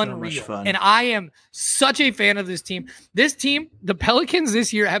fucking unreal. And I am such a fan of this team. This team, the Pelicans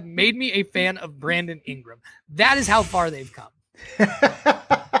this year, have made me a fan of Brandon Ingram. That is how far they've come.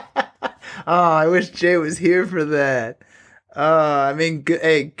 Oh, I wish Jay was here for that. I mean,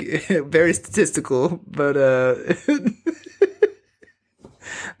 very statistical, but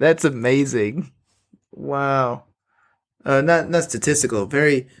that's amazing. Wow. Not statistical,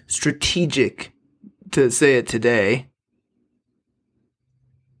 very strategic to say it today.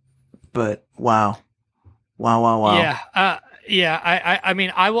 But wow. Yeah. I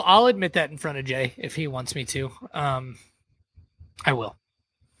mean, I'll admit that in front of Jay if he wants me to. I will.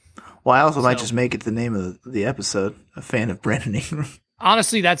 Well, I also might just make it the name of the episode. A fan of Brandon Ingram.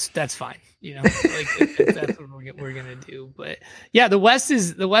 Honestly, that's fine. You know, like if that's what we're gonna do. But yeah, the West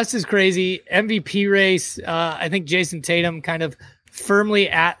is crazy. MVP race. I think Jason Tatum kind of firmly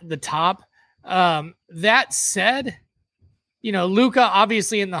at the top. That said, you know, Luka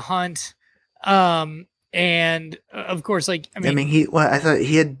obviously in the hunt. And I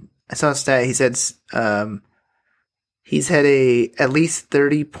saw a stat. He said He's had at least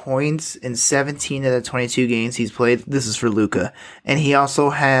 30 points in 17 of the 22 games he's played. This is for Luka. And he also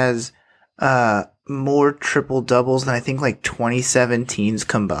has more triple doubles than I think like 27 teams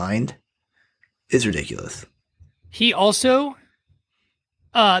combined. It's ridiculous. He also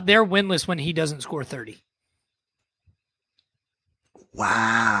they're winless when he doesn't score 30.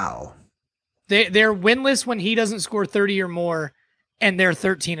 Wow. They're winless when he doesn't score 30 or more, and they're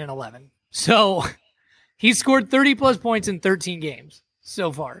 13-11. So he's scored 30 plus points in 13 games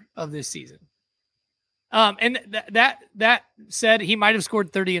so far of this season. And that said, he might have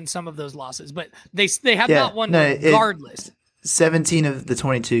scored 30 in some of those losses, but they have not won regardless. 17 of the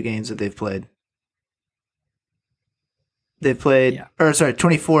 22 games that they've played. They've played,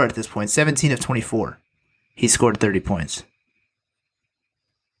 24 at this point. 17 of 24. He scored 30 points.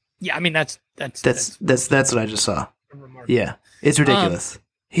 Yeah, I mean that's what I just saw. Remarkable. Yeah, it's ridiculous.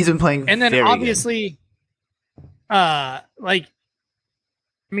 He's been playing, and then very obviously, I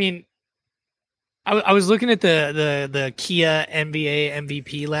was looking at the Kia NBA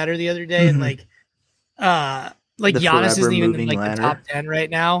MVP ladder the other day, and like Giannis isn't even in like the top 10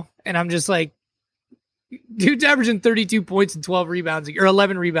 right now, and I'm just like, dude's averaging 32 points and 12 rebounds or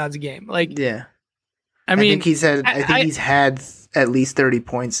 11 rebounds a game. Like, yeah, I mean, think he's had at least 30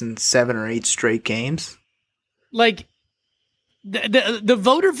 points in 7 or 8 straight games. Like, the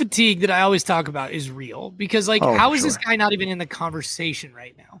voter fatigue that I always talk about is real because, like, how is this guy not even in the conversation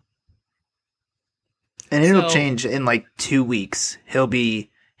right now? And it'll change in like 2 weeks. He'll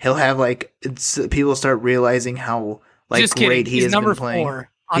have like people start realizing how like great he has been playing.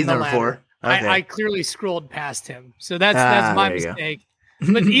 He's number 4. Okay. I clearly scrolled past him, so that's my mistake.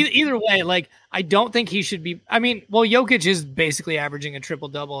 But either way, like, I don't think he should be. I mean, well, Jokic is basically averaging a triple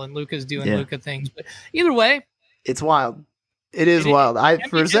double, and Luka's doing Luka things. But either way, it's wild. It is wild.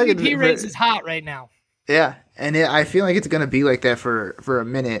 For a second, MVP race is hot right now. Yeah, and I feel like it's going to be like that for a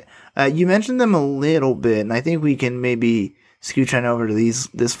minute. You mentioned them a little bit, and I think we can maybe scooch on over to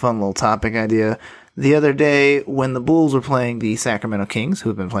this fun little topic idea. The other day, when the Bulls were playing the Sacramento Kings, who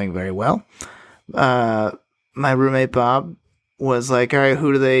have been playing very well, my roommate Bob was like, all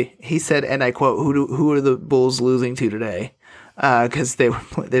right, he said, and I quote, who are the Bulls losing to today? Because they've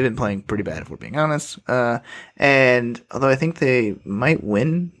been playing pretty bad, if we're being honest. And although I think they might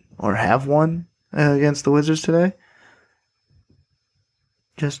win or have won against the Wizards today.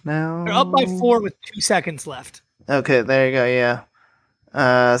 Just now. They're up by 4 with 2 seconds left. Okay, there you go,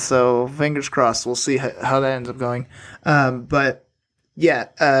 yeah. So fingers crossed. We'll see how that ends up going. But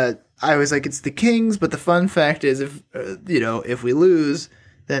yeah, I was like, it's the Kings, but the fun fact is if we lose,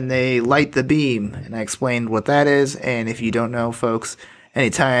 then they light the beam. And I explained what that is. And if you don't know, folks,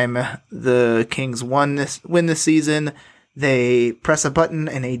 anytime the Kings win this season, they press a button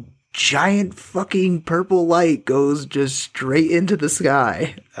and a giant fucking purple light goes just straight into the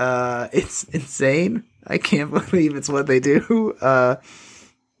sky. It's insane. I can't believe it's what they do.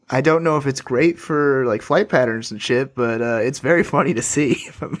 I don't know if it's great for like flight patterns and shit, but it's very funny to see,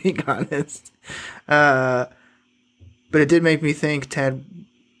 if I'm being honest. But it did make me think, Ted,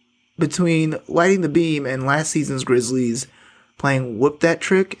 between lighting the beam and last season's Grizzlies playing Whoop That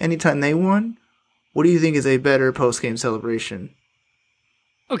Trick anytime they won, what do you think is a better post-game celebration?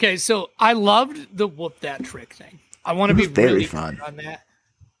 Okay, so I loved the Whoop That Trick thing. I want to be very really fun on that.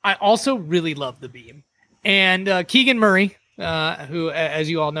 I also really love the beam. And Keegan Murray, who, as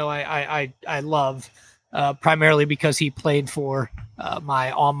you all know, I love primarily because he played for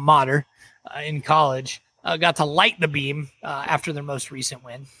my alma mater in college, got to light the beam after their most recent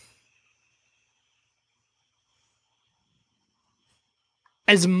win.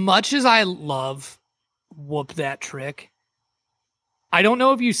 As much as I love Whoop That Trick, I don't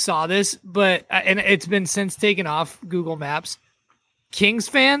know if you saw this, but and it's been since taken off Google Maps. Kings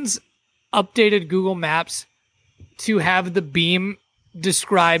fans updated Google Maps to have the beam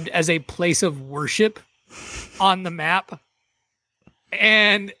described as a place of worship on the map.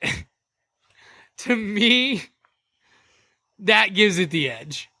 And to me, that gives it the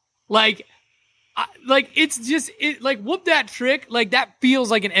edge. Like it's just like Whoop That Trick. Like that feels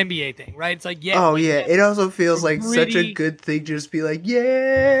like an NBA thing, right? It's like, yeah. Oh yeah. It also feels like such a good thing to just be like,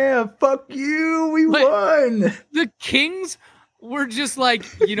 yeah, fuck you. We won. The Kings were just like,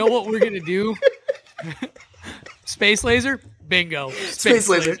 you know what we're going to do? Space laser? Bingo. Space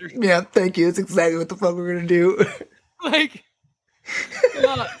laser. Yeah, thank you. That's exactly what the fuck we're going to do. Like,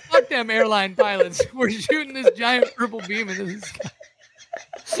 fuck them airline pilots. We're shooting this giant purple beam into the sky.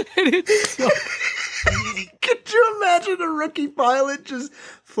 And it's so... Could you imagine a rookie pilot just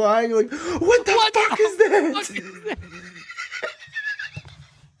flying like, what the fuck is that?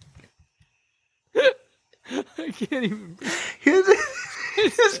 can't even.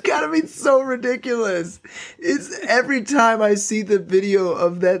 It's gotta be so ridiculous. It's every time I see the video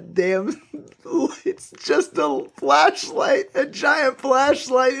of that damn. It's just a flashlight, a giant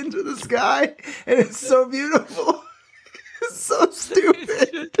flashlight into the sky, and it's so beautiful. It's so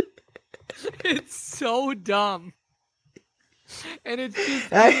stupid. It's so dumb. And it's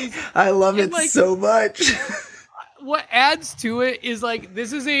just I love it like, so much. What adds to it is like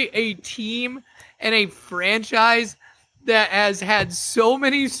this is a team and a franchise that has had so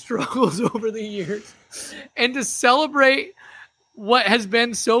many struggles over the years. And to celebrate what has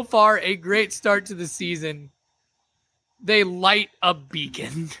been so far a great start to the season, they light a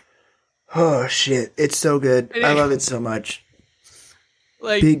beacon. Oh shit, it's so good. I love it so much.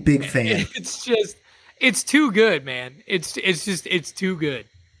 Like big fan. It's too good, man. It's too good.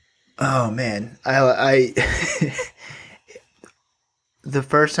 Oh man, I the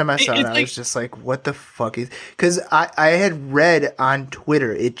first time I saw it, I was just like, "What the fuck is?" Because I had read on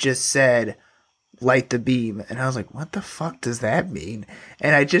Twitter, it just said "light the beam," and I was like, "What the fuck does that mean?"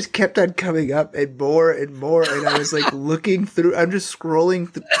 And I just kept on coming up and more, and I was like looking through. I'm just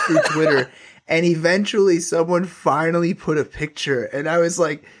scrolling through Twitter, and eventually someone finally put a picture, and I was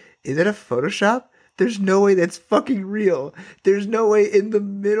like, "Is it a Photoshop?" There's no way that's fucking real. There's no way in the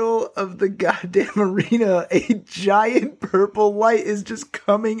middle of the goddamn arena a giant purple light is just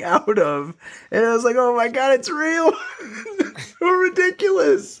coming out of. And I was like, oh my god, it's real. It's so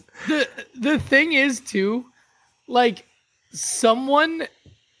ridiculous. The thing is too, like someone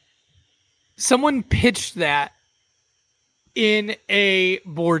pitched that in a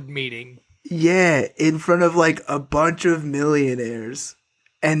board meeting. Yeah, in front of like a bunch of millionaires.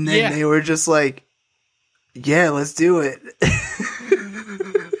 And then they were just like, yeah, let's do it.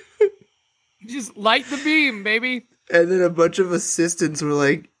 Just light the beam, baby. And then a bunch of assistants were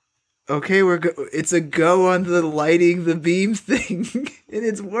like, okay, it's a go on the lighting the beam thing. And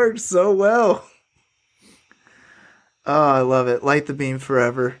it's worked so well. Oh, I love it. Light the beam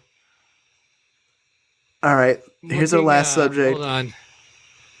forever. All right, here's our last subject. Hold on.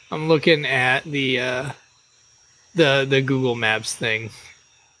 I'm looking at the Google Maps thing.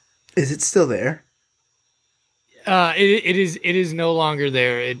 Is it still there? It is no longer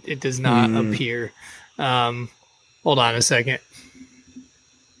there. It does not appear. Hold on a second.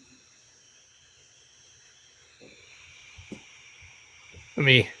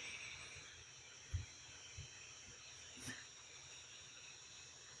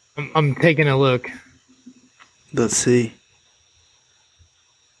 I'm taking a look. Let's see.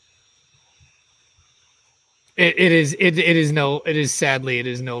 Sadly it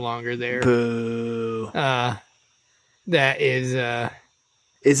is no longer there. Boo. That is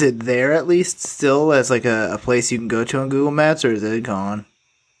Is it there at least still as like a place you can go to on Google Maps, or is it gone?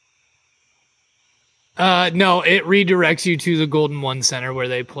 No, it redirects you to the Golden One Center where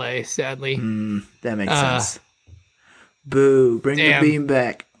they play, sadly. That makes sense. Boo, bring the beam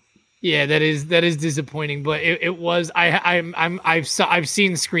back. Yeah, that is disappointing, but it was I've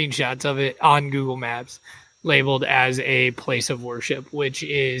seen screenshots of it on Google Maps labeled as a place of worship, which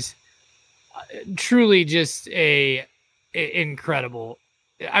is truly just incredible.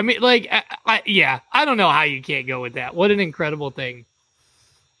 I mean, like, I don't know how you can't go with that. What an incredible thing.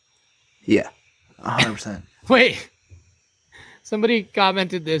 Yeah, 100%. Wait, somebody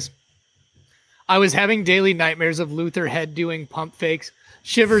commented this. I was having daily nightmares of Luther Head doing pump fakes,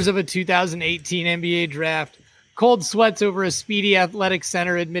 shivers of a 2018 NBA draft, cold sweats over a speedy athletic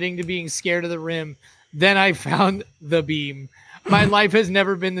center admitting to being scared of the rim. Then I found the beam. My life has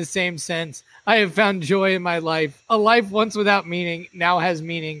never been the same since. I have found joy in my life. A life once without meaning now has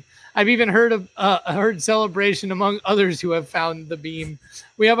meaning. I've even heard celebration among others who have found the beam.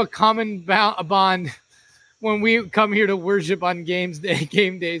 We have a common bond when we come here to worship on game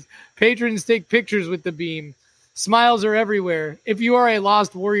days. Patrons take pictures with the beam. Smiles are everywhere. If you are a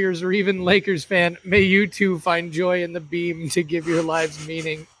Lost Warriors or even Lakers fan, may you too find joy in the beam to give your lives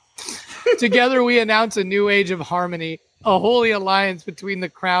meaning. Together we announce a new age of harmony, a holy alliance between the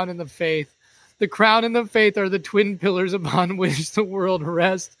crown and the faith. The crown and the faith are the twin pillars upon which the world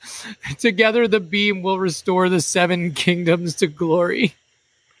rests. Together the beam will restore the 7 kingdoms to glory.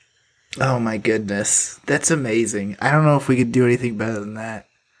 Oh my goodness. That's amazing. I don't know if we could do anything better than that.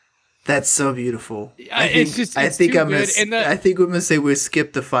 That's so beautiful. I think we're gonna say we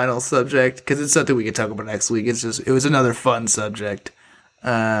skip the final subject because it's something we can talk about next week. It was another fun subject.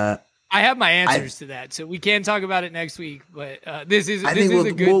 I have my answers to that, so we can talk about it next week. But this is a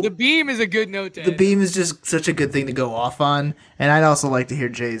good. The beam is a good note. The beam is just such a good thing to go off on, and I'd also like to hear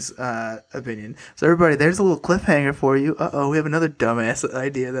Jay's opinion. So everybody, there's a little cliffhanger for you. We have another dumbass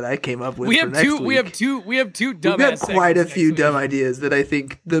idea that I came up with. We have two dumbass. We've got quite a few dumb ideas that I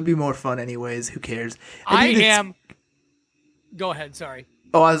think they'll be more fun anyways. Who cares? Go ahead. Sorry.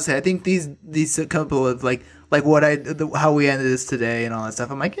 Oh, I was gonna say, I think these couple of how we ended this today and all that stuff.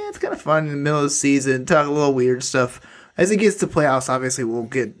 I'm like, yeah, it's kind of fun in the middle of the season, talk a little weird stuff. As it gets to playoffs, obviously we'll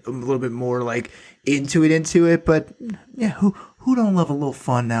get a little bit more like into it. But yeah, who don't love a little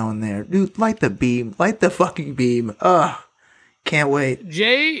fun now and there, dude? Light the fucking beam. Can't wait.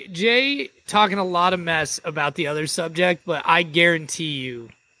 Jay talking a lot of mess about the other subject, but I guarantee you,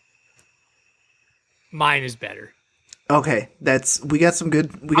 mine is better. Okay, we got some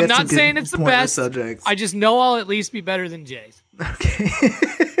good. I'm not saying it's the best subjects. I just know I'll at least be better than Jay's. Okay.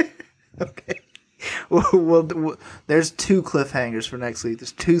 Okay. Well, there's two cliffhangers for next week.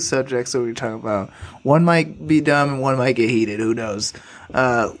 There's two subjects that we're talking about. One might be dumb and one might get heated. Who knows?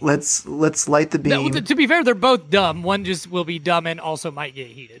 Let's light the beam. To be fair, they're both dumb. One just will be dumb and also might get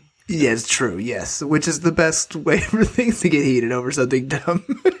heated. Yeah, it's true. Yes, which is the best way for things to get heated over something dumb.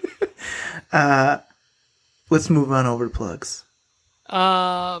 Let's move on over to plugs.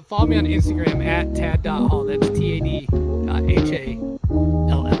 Follow me on Instagram at tad.hall. That's tad.hall.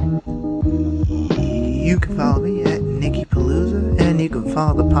 You can follow me at Nikki Palooza, and you can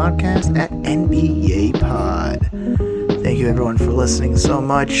follow the podcast at NBA Pod. Thank you everyone for listening so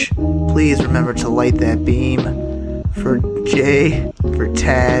much. Please remember to light that beam. For Jay, for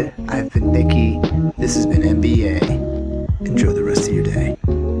Tad, I've been Nikki. This has been NBA. Enjoy the rest of your day.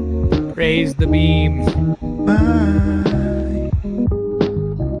 Praise the beam. Bye.